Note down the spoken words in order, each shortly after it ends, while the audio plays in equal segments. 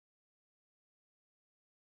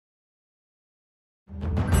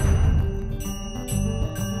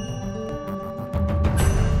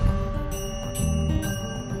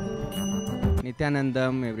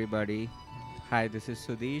Nithyanandam, everybody. Hi, this is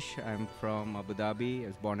Sudesh. I'm from Abu Dhabi. I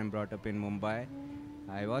was born and brought up in Mumbai.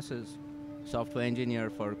 I was a software engineer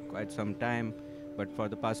for quite some time, but for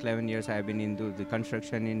the past 11 years, I've been into the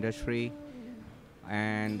construction industry.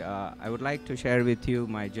 And I would like to share with you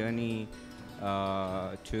my journey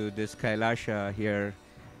to this Kailasha here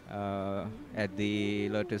at the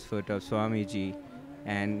lotus foot of Swamiji,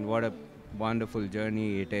 and what a wonderful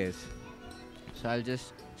journey it is. So I'll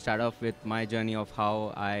just start off with my journey of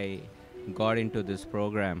how I got into this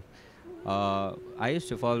program. I used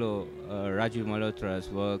to follow Rajiv Malhotra's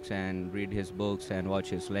works and read his books and watch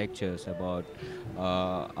his lectures about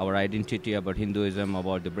our identity, about Hinduism,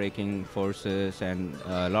 about the breaking forces, and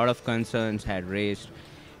a lot of concerns had raised.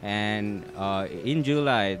 And in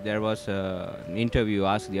July, there was an interview,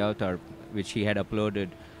 Ask the Avatar, which he had uploaded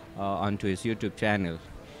onto his YouTube channel.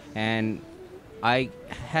 And I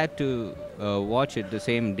had to watch it the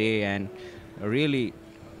same day, and really,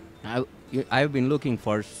 I, I've been looking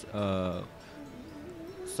for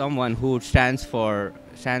someone who stands for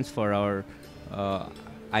our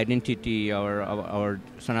identity, our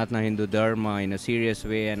Sanatana Hindu Dharma in a serious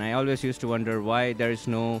way. And I always used to wonder why there is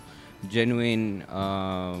no genuine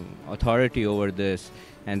authority over this.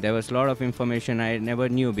 And there was a lot of information I never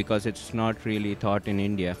knew because it's not really taught in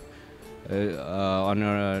India. On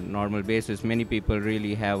a normal basis, many people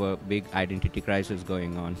really have a big identity crisis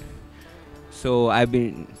going on. So I've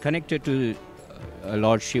been connected to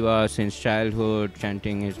Lord Shiva since childhood,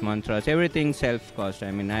 chanting his mantras, everything self-caused.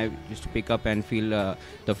 I mean, I used to pick up and feel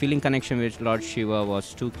the feeling connection with Lord Shiva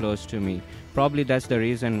was too close to me. Probably that's the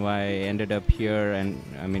reason why I ended up here, and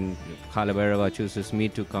I mean, Kala Bhairava chooses me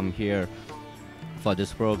to come here for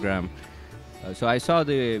this program. So I saw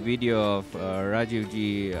the video of Rajiv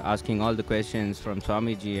ji asking all the questions from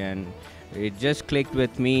Swamiji, and it just clicked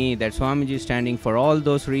with me that Swamiji is standing for all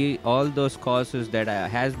those causes that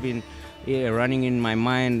has been running in my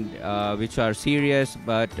mind, which are serious,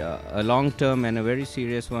 but a long-term and a very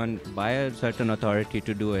serious one by a certain authority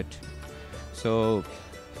to do it. So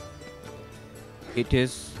it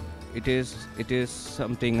is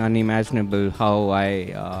something unimaginable how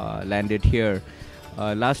I landed here.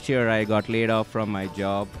 Last year I got laid off from my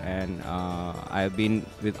job, and I've been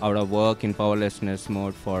out of work in powerlessness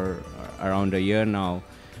mode for around a year now.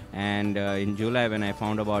 And in July, when I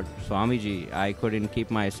found about Swamiji, I couldn't keep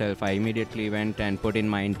myself. I immediately went and put in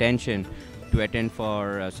my intention to attend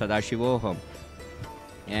for Sadashivoham.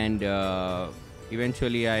 And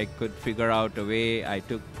eventually I could figure out a way. I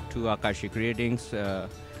took 2 Akashic readings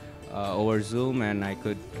over Zoom, and I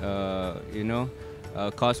could,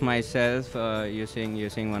 cost myself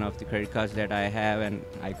using one of the credit cards that I have, and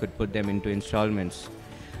I could put them into installments.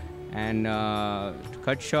 And to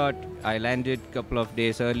cut short, I landed a couple of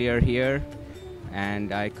days earlier here,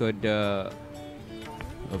 and I could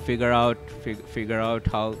figure out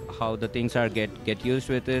how the things are get used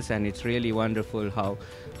with this, and it's really wonderful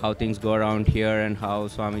how things go around here and how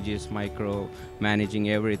Swamiji is micro managing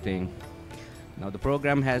everything. Now the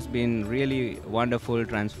program has been really wonderful,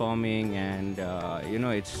 transforming, and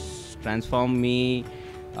it's transformed me.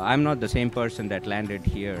 I'm not the same person that landed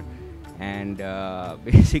here, and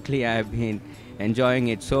basically I've been enjoying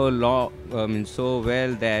it so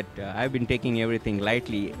well that I've been taking everything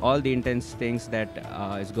lightly. All the intense things that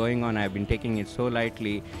is going on, I've been taking it so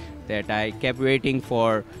lightly that I kept waiting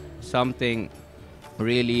for something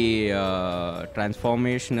really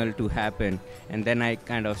transformational to happen, and then I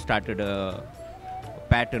kind of started a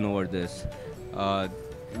pattern over this.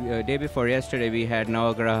 Day before yesterday we had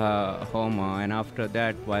Navagraha Homa, and after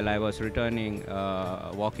that, while I was returning,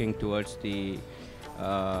 walking towards the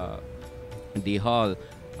hall,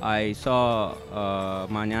 I saw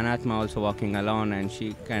Manyanatma also walking along, and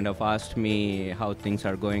she kind of asked me how things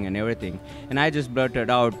are going and everything. And I just blurted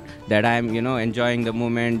out that I'm, enjoying the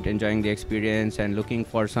moment, enjoying the experience, and looking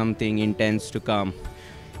for something intense to come.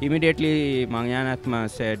 Immediately, Manyanatma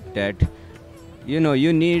said that,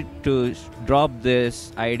 you need to drop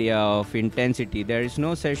this idea of intensity. There is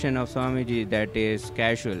no session of Swamiji that is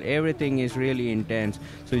casual. Everything is really intense.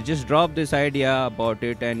 So you just drop this idea about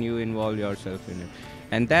it and you involve yourself in it.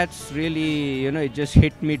 And that's really, it just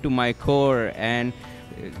hit me to my core. And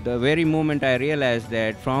the very moment I realized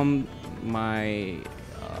that from my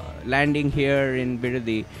landing here in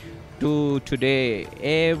Bidadi to today,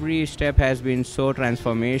 every step has been so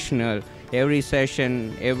transformational. Every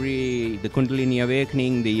session, the Kundalini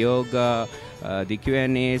awakening, the yoga, the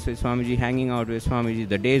Q&As with Swamiji, hanging out with Swamiji,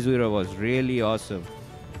 the day zero was really awesome.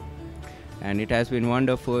 And it has been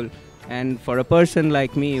wonderful. And for a person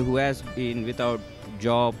like me who has been without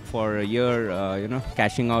job for a year,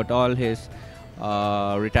 cashing out all his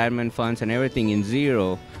retirement funds and everything in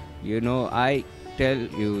zero, I tell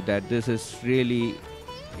you that this is really,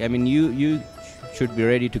 I mean, you should be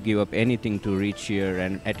ready to give up anything to reach here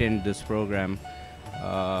and attend this program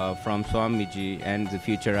from Swamiji and the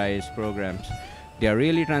Future IS programs. They are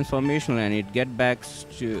really transformational, and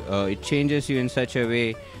it changes you in such a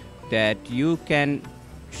way that you can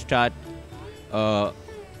start,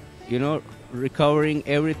 recovering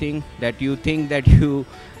everything that you think that you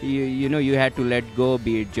had to let go,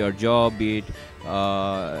 be it your job, be it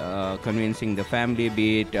convincing the family,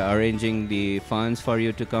 be it arranging the funds for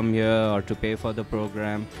you to come here or to pay for the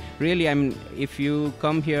program. Really, I mean, if you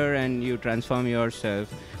come here and you transform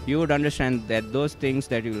yourself, you would understand that those things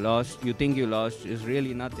that you think you lost, is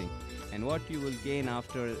really nothing. And what you will gain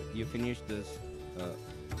after you finish this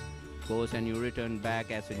course and you return back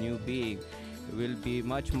as a new being will be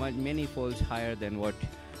much many folds higher than what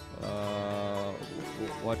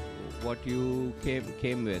you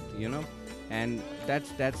came with, and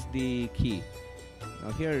that's the key.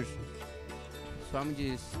 Now here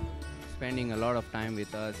Swamiji is spending a lot of time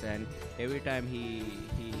with us, and every time he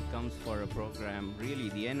comes for a program, really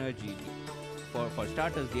the energy, for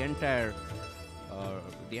starters, the entire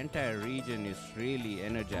region is really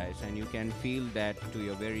energized, and you can feel that to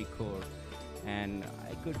your very core. And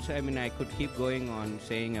I could keep going on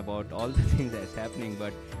saying about all the things that's happening,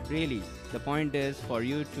 but really the point is for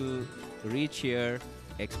you to reach here,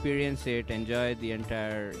 experience it, enjoy the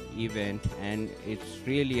entire event, and it's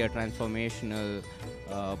really a transformational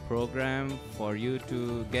program for you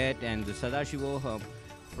to get. And the Sadashivoham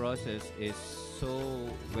process is so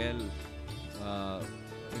well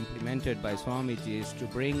implemented by Swamiji, is to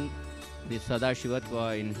bring the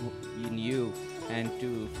Sadashivatva in you, and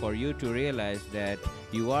for you to realize that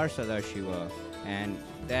you are Sadashiva, and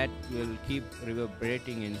that will keep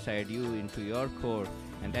reverberating inside you into your core,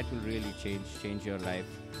 and that will really change your life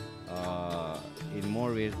in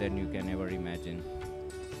more ways than you can ever imagine.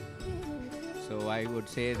 So I would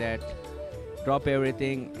say that drop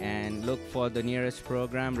everything and look for the nearest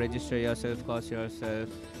program, register yourself, cost yourself,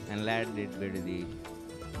 and let it be the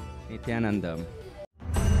Nithyanandam.